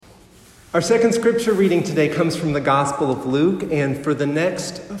Our second scripture reading today comes from the Gospel of Luke, and for the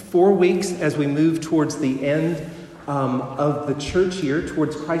next 4 weeks, as we move towards the end of the church year,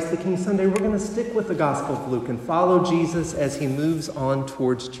 towards Christ the King Sunday, we're going to stick with the Gospel of Luke and follow Jesus as he moves on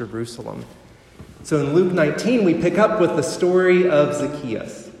towards Jerusalem. So in Luke 19, we pick up with the story of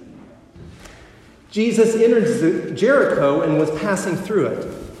Zacchaeus. Jesus entered Jericho and was passing through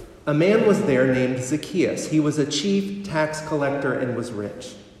it. A man was there named Zacchaeus. He was a chief tax collector and was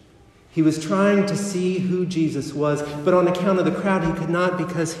rich. He was trying to see who Jesus was, but on account of the crowd, he could not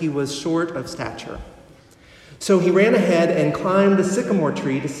because he was short of stature. So he ran ahead and climbed a sycamore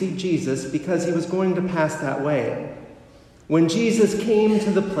tree to see Jesus because he was going to pass that way. When Jesus came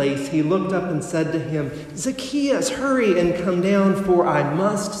to the place, he looked up and said to him, "Zacchaeus, hurry and come down, for I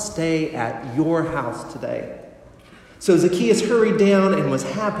must stay at your house today." So Zacchaeus hurried down and was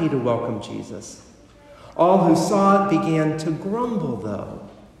happy to welcome Jesus. All who saw it began to grumble, though,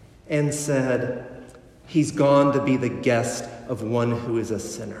 and said, "He's gone to be the guest of one who is a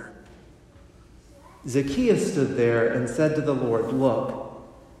sinner." Zacchaeus stood there and said to the Lord, "Look,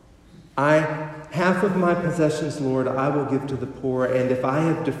 half of my possessions, Lord, I will give to the poor, and if I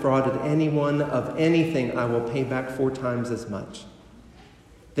have defrauded anyone of anything, I will pay back 4 times as much."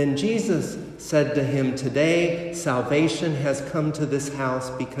 Then Jesus said to him, "Today salvation has come to this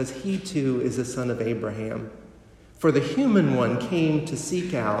house because he too is a son of Abraham. For the human one came to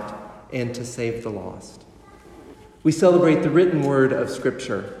seek out and to save the lost." We celebrate the written word of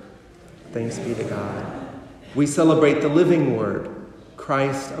Scripture. Thanks be to God. We celebrate the living word,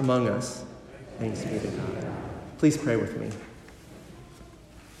 Christ among us. Thanks be to God. Please pray with me.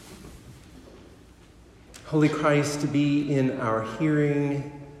 Holy Christ, be in our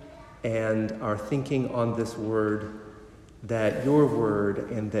hearing and our thinking on this word, that your word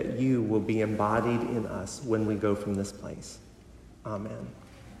and that you will be embodied in us when we go from this place. Amen.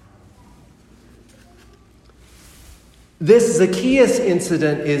 This Zacchaeus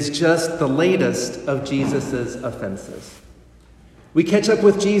incident is just the latest of Jesus' offenses. We catch up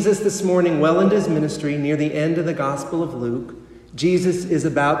with Jesus this morning well into his ministry near the end of the Gospel of Luke. Jesus is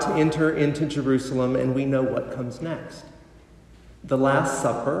about to enter into Jerusalem, and we know what comes next. The Last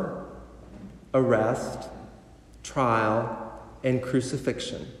Supper, arrest, trial, and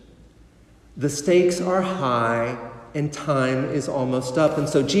crucifixion. The stakes are high, and time is almost up. And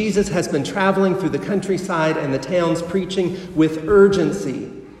so Jesus has been traveling through the countryside and the towns preaching with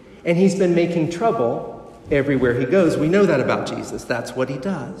urgency. And he's been making trouble everywhere he goes. We know that about Jesus. That's what he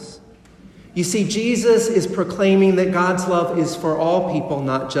does. You see, Jesus is proclaiming that God's love is for all people,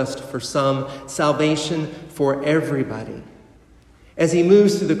 not just for some. Salvation for everybody. As he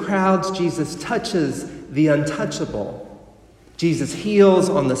moves through the crowds, Jesus touches the untouchable. Jesus heals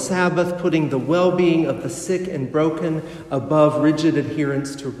on the Sabbath, putting the well-being of the sick and broken above rigid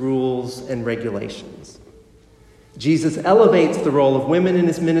adherence to rules and regulations. Jesus elevates the role of women in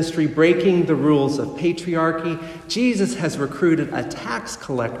his ministry, breaking the rules of patriarchy. Jesus has recruited a tax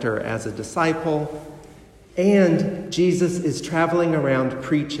collector as a disciple, and Jesus is traveling around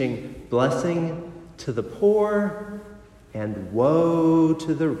preaching blessing to the poor and woe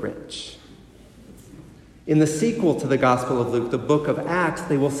to the rich. In the sequel to the Gospel of Luke, the book of Acts,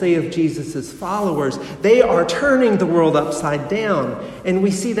 they will say of Jesus' followers, they are turning the world upside down. And we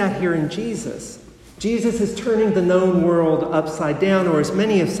see that here in Jesus. Jesus is turning the known world upside down, or as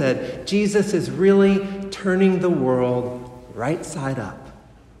many have said, Jesus is really turning the world right side up.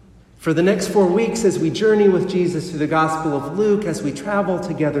 For the next 4 weeks, as we journey with Jesus through the Gospel of Luke, as we travel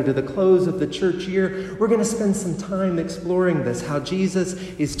together to the close of the church year, we're going to spend some time exploring this, how Jesus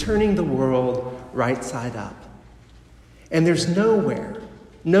is turning the world right side up. And there's nowhere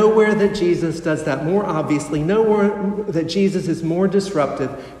that Jesus does that more obviously, nowhere that Jesus is more disruptive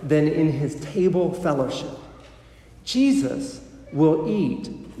than in his table fellowship. Jesus will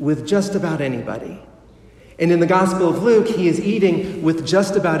eat with just about anybody. And in the Gospel of Luke, he is eating with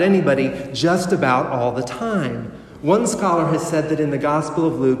just about anybody, just about all the time. One scholar has said that in the Gospel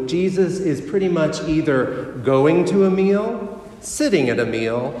of Luke, Jesus is pretty much either going to a meal, sitting at a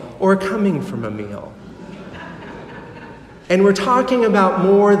meal, or coming from a meal. And we're talking about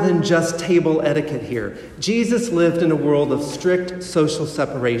more than just table etiquette here. Jesus lived in a world of strict social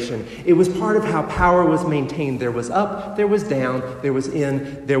separation. It was part of how power was maintained. There was up, there was down, there was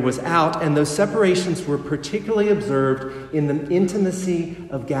in, there was out, and those separations were particularly observed in the intimacy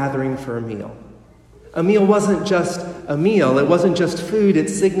of gathering for a meal. A meal wasn't just a meal. It wasn't just food. It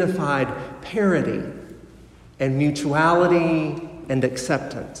signified parity and mutuality and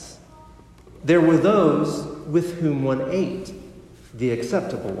acceptance. There were those with whom one ate, the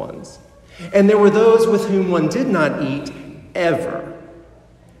acceptable ones. And there were those with whom one did not eat ever.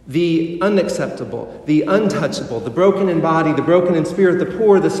 the unacceptable, the untouchable, the broken in body, the broken in spirit, the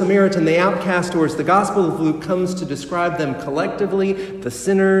poor, the Samaritan, the outcast, or as the Gospel of Luke comes to describe them collectively, the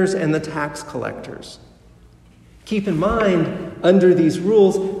sinners and the tax collectors. Keep in mind, under these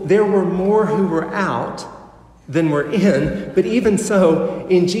rules, there were more who were out than were in, but even so,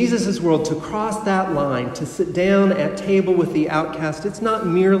 in Jesus' world, to cross that line, to sit down at table with the outcast, it's not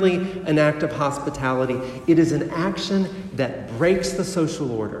merely an act of hospitality. It is an action that breaks the social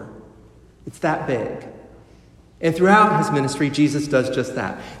order. It's that big. And throughout his ministry, Jesus does just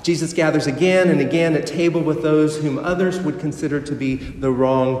that. Jesus gathers again and again at table with those whom others would consider to be the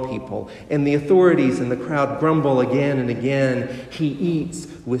wrong people. And the authorities in the crowd grumble again and again. He eats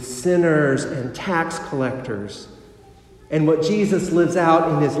with sinners and tax collectors. And what Jesus lives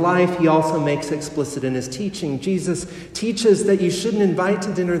out in his life, he also makes explicit in his teaching. Jesus teaches that you shouldn't invite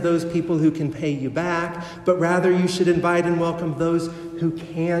to dinner those people who can pay you back, but rather you should invite and welcome those who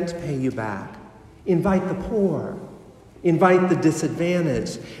can't pay you back. Invite the poor. Invite the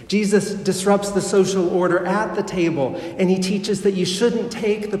disadvantaged. Jesus disrupts the social order at the table, and he teaches that you shouldn't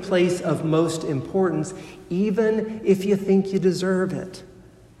take the place of most importance, even if you think you deserve it.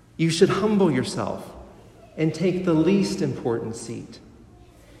 You should humble yourself and take the least important seat.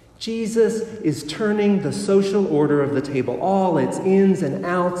 Jesus is turning the social order of the table, all its ins and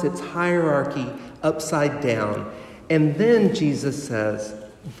outs, its hierarchy, upside down. And then Jesus says,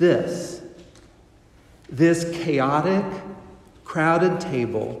 this chaotic, crowded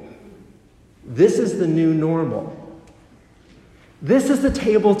table, this is the new normal. This is the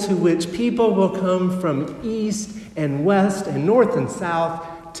table to which people will come from east and west and north and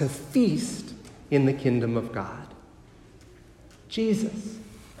south to feast in the kingdom of God. Jesus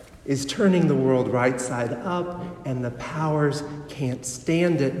is turning the world right side up, and the powers can't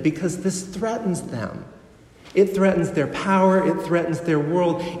stand it because this threatens them. It threatens their power. It threatens their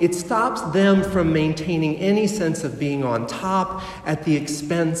world. It stops them from maintaining any sense of being on top at the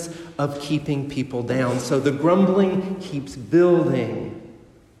expense of keeping people down. So the grumbling keeps building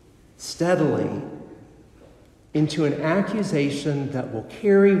steadily into an accusation that will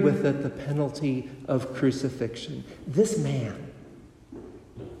carry with it the penalty of crucifixion. This man,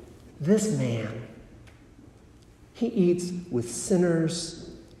 he eats with sinners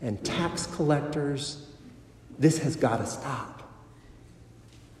and tax collectors. This has got to stop.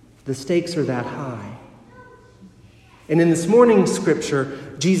 The stakes are that high. And in this morning's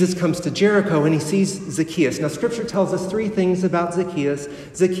scripture, Jesus comes to Jericho and he sees Zacchaeus. Now, scripture tells us three things about Zacchaeus.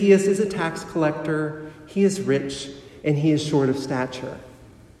 Zacchaeus is a tax collector, he is rich, and he is short of stature.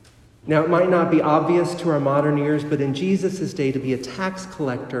 Now, it might not be obvious to our modern ears, but in Jesus' day, to be a tax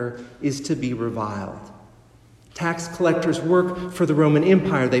collector is to be reviled. Tax collectors work for the Roman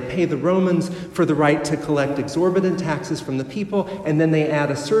Empire. They pay the Romans for the right to collect exorbitant taxes from the people, and then they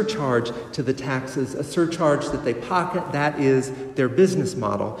add a surcharge to the taxes, a surcharge that they pocket. That is their business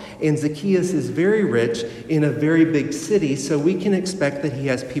model. And Zacchaeus is very rich in a very big city, so we can expect that he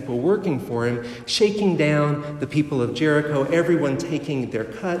has people working for him, shaking down the people of Jericho, everyone taking their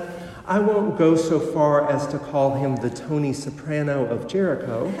cut. I won't go so far as to call him the Tony Soprano of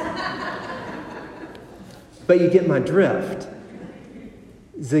Jericho. But you get my drift.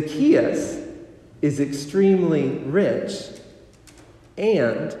 Zacchaeus is extremely rich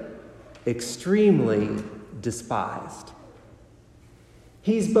and extremely despised.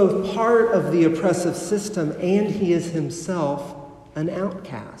 He's both part of the oppressive system and he is himself an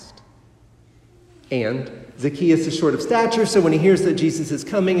outcast. And Zacchaeus is short of stature, so when he hears that Jesus is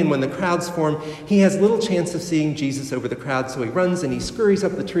coming and when the crowds form, he has little chance of seeing Jesus over the crowd, so he runs and he scurries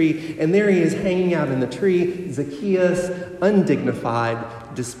up the tree, and there he is hanging out in the tree, Zacchaeus,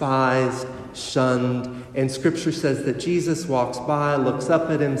 undignified, despised, shunned, and scripture says that Jesus walks by, looks up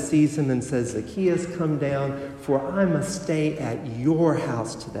at him, sees him, and says, "Zacchaeus, come down, for I must stay at your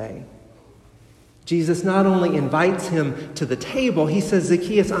house today." Jesus not only invites him to the table, he says,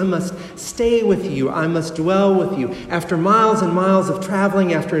 "Zacchaeus, I must stay with you. I must dwell with you." After miles and miles of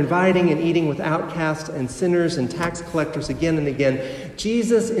traveling, after inviting and eating with outcasts and sinners and tax collectors again and again,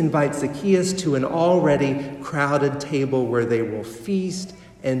 Jesus invites Zacchaeus to an already crowded table where they will feast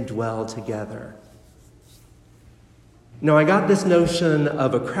and dwell together. Now, I got this notion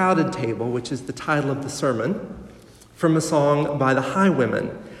of a crowded table, which is the title of the sermon, from a song by the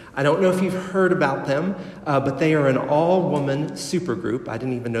Highwomen. I don't know if you've heard about them, but they are an all-woman supergroup. I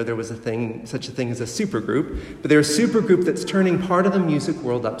didn't even know there was such a thing as a supergroup, but they're a supergroup that's turning part of the music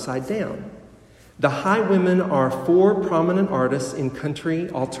world upside down. The Highwomen are 4 prominent artists in country,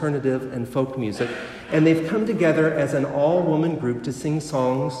 alternative, and folk music, and they've come together as an all-woman group to sing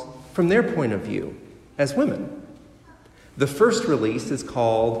songs from their point of view as women. The first release is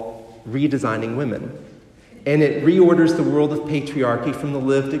called Redesigning Women, and it reorders the world of patriarchy from the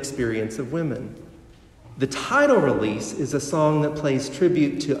lived experience of women. The title release is a song that plays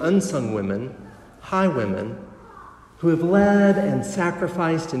tribute to unsung women, high women, who have led and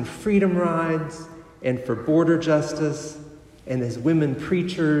sacrificed in freedom rides and for border justice, and as women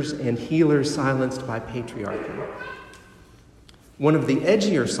preachers and healers silenced by patriarchy. One of the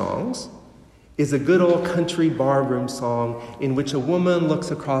edgier songs is a good old country barroom song in which a woman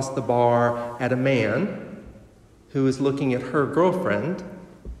looks across the bar at a man who is looking at her girlfriend,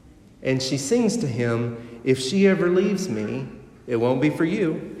 and she sings to him, "If she ever leaves me, it won't be for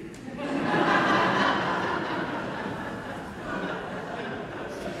you."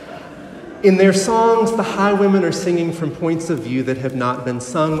 In their songs, the high women are singing from points of view that have not been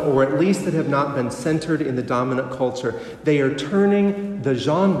sung, or at least that have not been centered in the dominant culture. They are turning the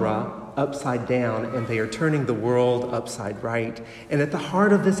genre upside down, and they are turning the world upside right. And at the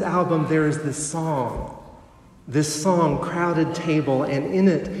heart of this album, there is this song, Crowded Table, and in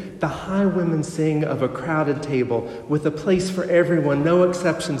it, the high women sing of a crowded table with a place for everyone, no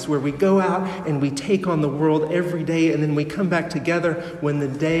exceptions, where we go out and we take on the world every day, and then we come back together when the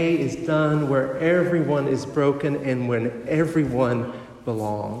day is done, where everyone is broken and when everyone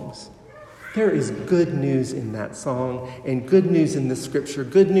belongs. There is good news in that song and good news in the scripture,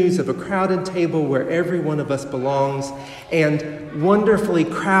 good news of a crowded table where every one of us belongs. And wonderfully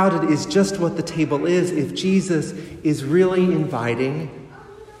crowded is just what the table is if Jesus is really inviting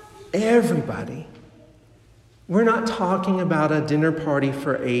everybody. We're not talking about a dinner party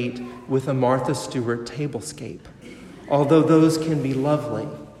for 8 with a Martha Stewart tablescape, although those can be lovely.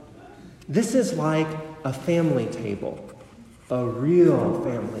 This is like a family table, a real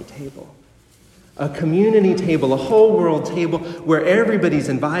family table. A community table, a whole world table where everybody's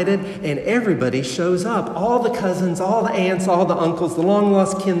invited and everybody shows up. All the cousins, all the aunts, all the uncles, the long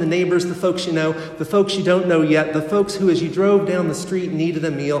lost kin, the neighbors, the folks you know, the folks you don't know yet, the folks who as you drove down the street needed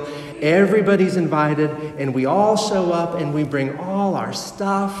a meal. Everybody's invited and we all show up and we bring all our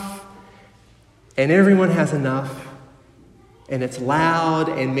stuff and everyone has enough. And it's loud,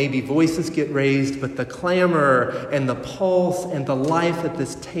 and maybe voices get raised, but the clamor and the pulse and the life at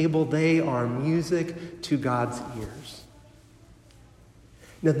this table, they are music to God's ears.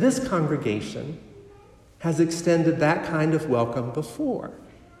 Now, this congregation has extended that kind of welcome before.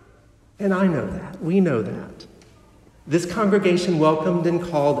 And I know that. We know that. This congregation welcomed and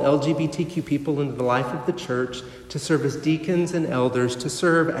called LGBTQ people into the life of the church to serve as deacons and elders, to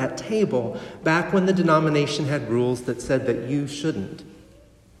serve at table back when the denomination had rules that said that you shouldn't.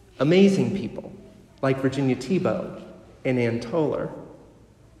 Amazing people like Virginia Tebow and Ann Toller.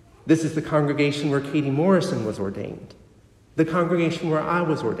 This is the congregation where Katie Morrison was ordained, the congregation where I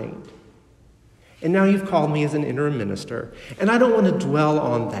was ordained. And now you've called me as an interim minister, and I don't want to dwell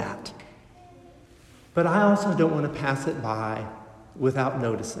on that. But I also don't want to pass it by without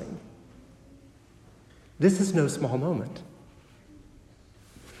noticing. This is no small moment.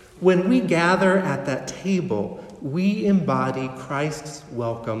 When we gather at that table, we embody Christ's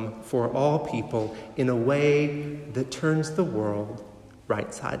welcome for all people in a way that turns the world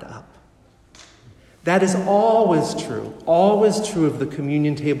right side up. That is always true of the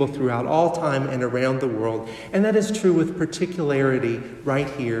communion table throughout all time and around the world, and that is true with particularity right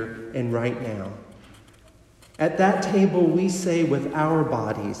here and right now. At that table, we say with our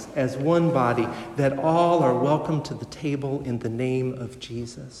bodies, as one body, that all are welcome to the table in the name of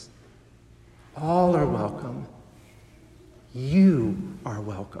Jesus. All are welcome. You are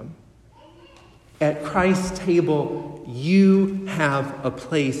welcome. At Christ's table, you have a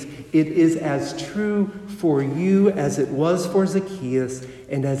place. It is as true for you as it was for Zacchaeus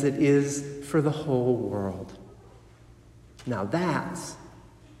and as it is for the whole world. Now that's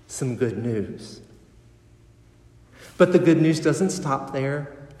some good news. But the good news doesn't stop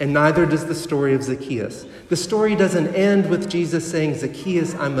there, and neither does the story of Zacchaeus. The story doesn't end with Jesus saying,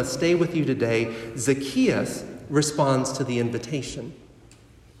 "Zacchaeus, I must stay with you today." Zacchaeus responds to the invitation.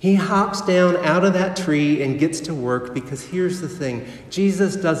 He hops down out of that tree and gets to work, because here's the thing.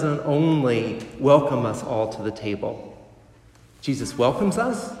 Jesus doesn't only welcome us all to the table. Jesus welcomes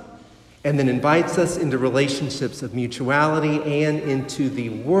us and then invites us into relationships of mutuality and into the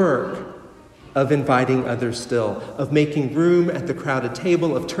work of inviting others still, of making room at the crowded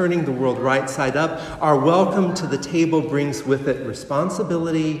table, of turning the world right side up. Our welcome to the table brings with it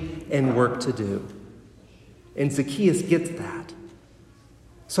responsibility and work to do. And Zacchaeus gets that.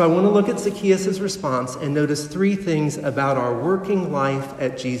 So I want to look at Zacchaeus' response and notice 3 things about our working life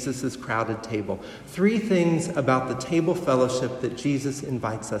at Jesus' crowded table. 3 things about the table fellowship that Jesus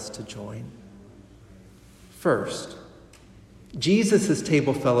invites us to join. First, Jesus'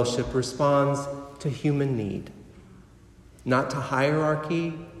 table fellowship responds to human need, not to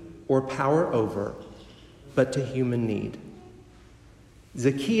hierarchy or power over, but to human need.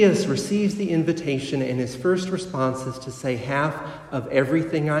 Zacchaeus receives the invitation, and his first response is to say, "Half of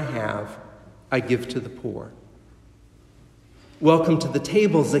everything I have, I give to the poor." Welcome to the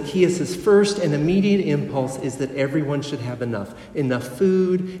table. Zacchaeus' first and immediate impulse is that everyone should have enough. Enough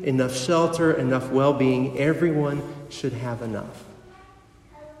food, enough shelter, enough well-being. Everyone should have enough.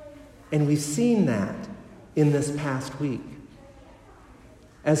 And we've seen that in this past week,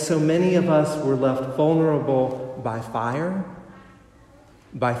 as so many of us were left vulnerable by fire,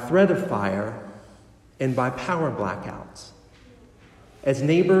 by threat of fire, and by power blackouts. As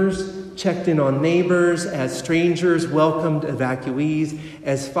neighbors checked in on neighbors, as strangers welcomed evacuees,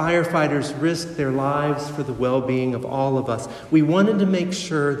 as firefighters risked their lives for the well-being of all of us, we wanted to make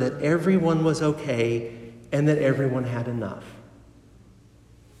sure that everyone was okay and that everyone had enough.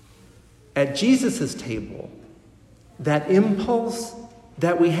 At Jesus' table, that impulse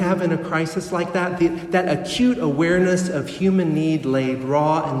that we have in a crisis like that, that acute awareness of human need laid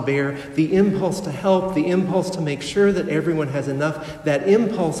raw and bare, the impulse to help, the impulse to make sure that everyone has enough, that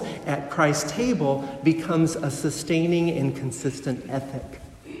impulse at Christ's table becomes a sustaining and consistent ethic,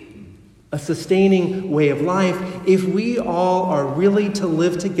 a sustaining way of life. If we all are really to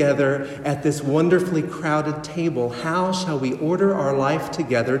live together at this wonderfully crowded table, how shall we order our life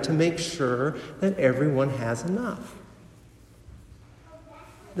together to make sure that everyone has enough?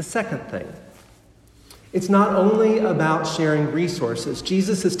 The second thing, it's not only about sharing resources.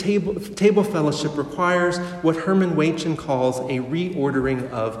 Jesus' table fellowship requires what Herman Waitchen calls a reordering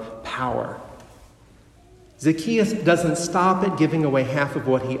of power. Zacchaeus doesn't stop at giving away half of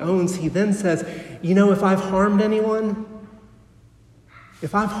what he owns. He then says, if I've harmed anyone,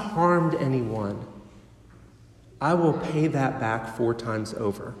 I will pay that back 4 times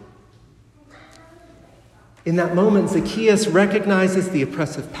over. In that moment, Zacchaeus recognizes the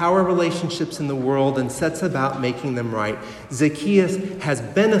oppressive power relationships in the world and sets about making them right. Zacchaeus has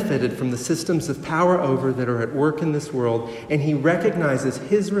benefited from the systems of power over that are at work in this world, and he recognizes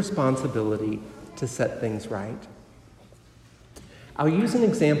his responsibility to set things right. I'll use an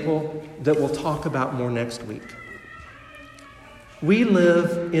example that we'll talk about more next week. We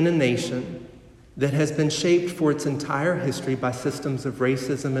live in a nation that has been shaped for its entire history by systems of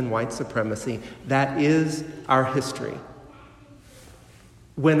racism and white supremacy. That is our history.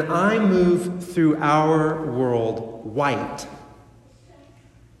 When I move through our world white,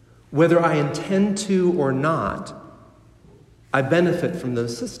 whether I intend to or not, I benefit from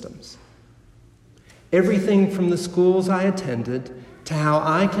those systems. Everything from the schools I attended to how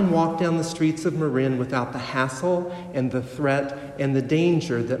I can walk down the streets of Marin without the hassle and the threat and the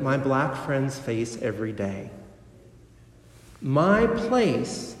danger that my black friends face every day. My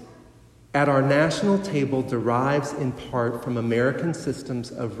place at our national table derives in part from American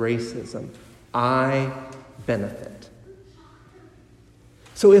systems of racism. I benefit.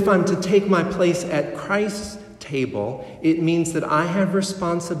 So if I'm to take my place at Christ's table, it means that I have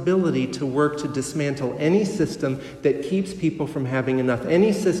responsibility to work to dismantle any system that keeps people from having enough,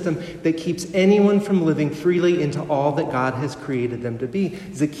 any system that keeps anyone from living freely into all that God has created them to be.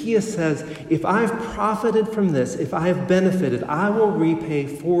 Zacchaeus says, if I've profited from this, if I have benefited, I will repay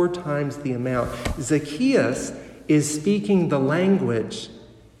 4 times the amount. Zacchaeus is speaking the language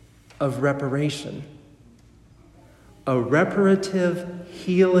of reparation, a reparative,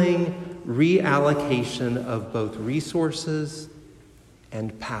 healing reallocation of both resources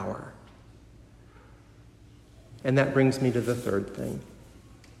and power. And that brings me to the third thing.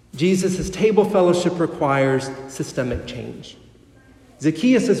 Jesus' table fellowship requires systemic change.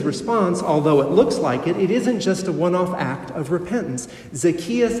 Zacchaeus' response, although it looks like it, it isn't just a one-off act of repentance.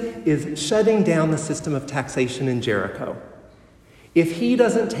 Zacchaeus is shutting down the system of taxation in Jericho. If he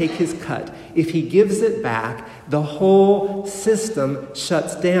doesn't take his cut, if he gives it back, the whole system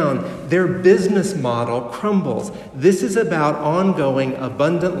shuts down. Their business model crumbles. This is about ongoing,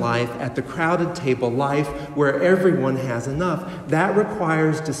 abundant life at the crowded table, life where everyone has enough. That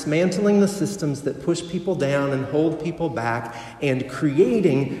requires dismantling the systems that push people down and hold people back, and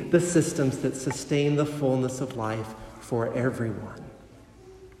creating the systems that sustain the fullness of life for everyone.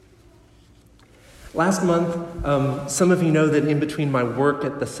 Last month, some of you know that in between my work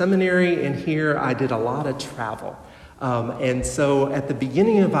at the seminary and here, I did a lot of travel. And so at the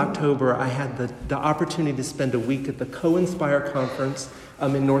beginning of October, I had the opportunity to spend a week at the Co-Inspire Conference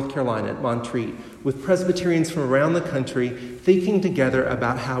in North Carolina at Montreat with Presbyterians from around the country thinking together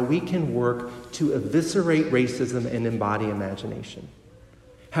about how we can work to eviscerate racism and embody imagination.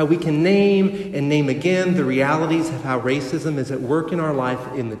 How we can name and name again the realities of how racism is at work in our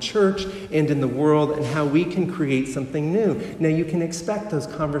life in the church and in the world, and how we can create something new. Now, you can expect those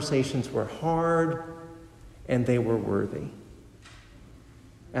conversations were hard and they were worthy.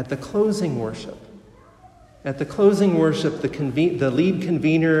 At the closing worship, the lead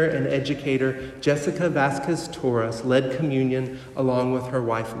convener and educator, Jessica Vasquez Torres, led communion along with her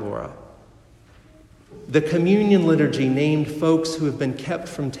wife, Laura. The communion liturgy named folks who have been kept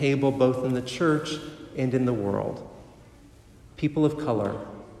from table both in the church and in the world. People of color,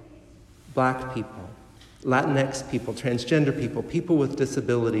 Black people, Latinx people, transgender people, people with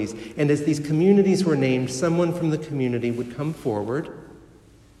disabilities. And as these communities were named, someone from the community would come forward.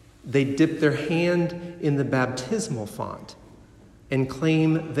 They'd dip their hand in the baptismal font and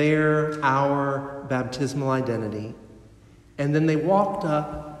claim our baptismal identity. And then they walked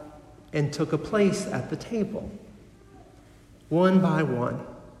up and took a place at the table, one by one.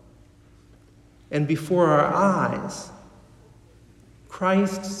 And before our eyes,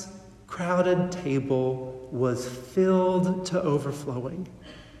 Christ's crowded table was filled to overflowing.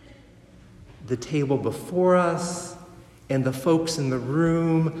 The table before us and the folks in the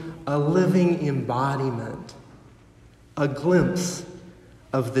room, a living embodiment, a glimpse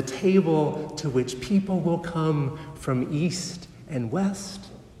of the table to which people will come from east and west,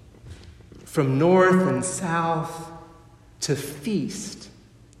 from north and south, to feast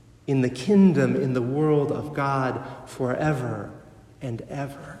in the kingdom, in the world of God forever and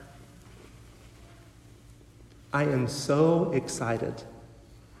ever. I am so excited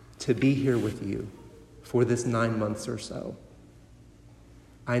to be here with you for this 9 months or so.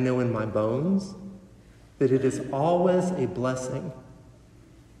 I know in my bones that it is always a blessing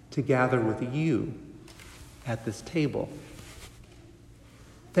to gather with you at this table.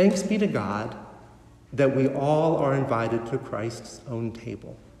 Thanks be to God that we all are invited to Christ's own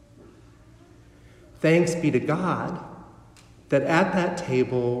table. Thanks be to God that at that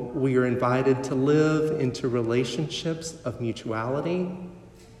table we are invited to live into relationships of mutuality,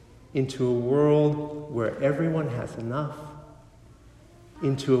 into a world where everyone has enough,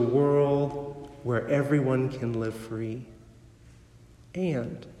 into a world where everyone can live free.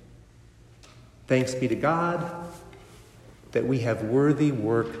 And thanks be to God that we have worthy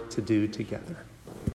work to do together.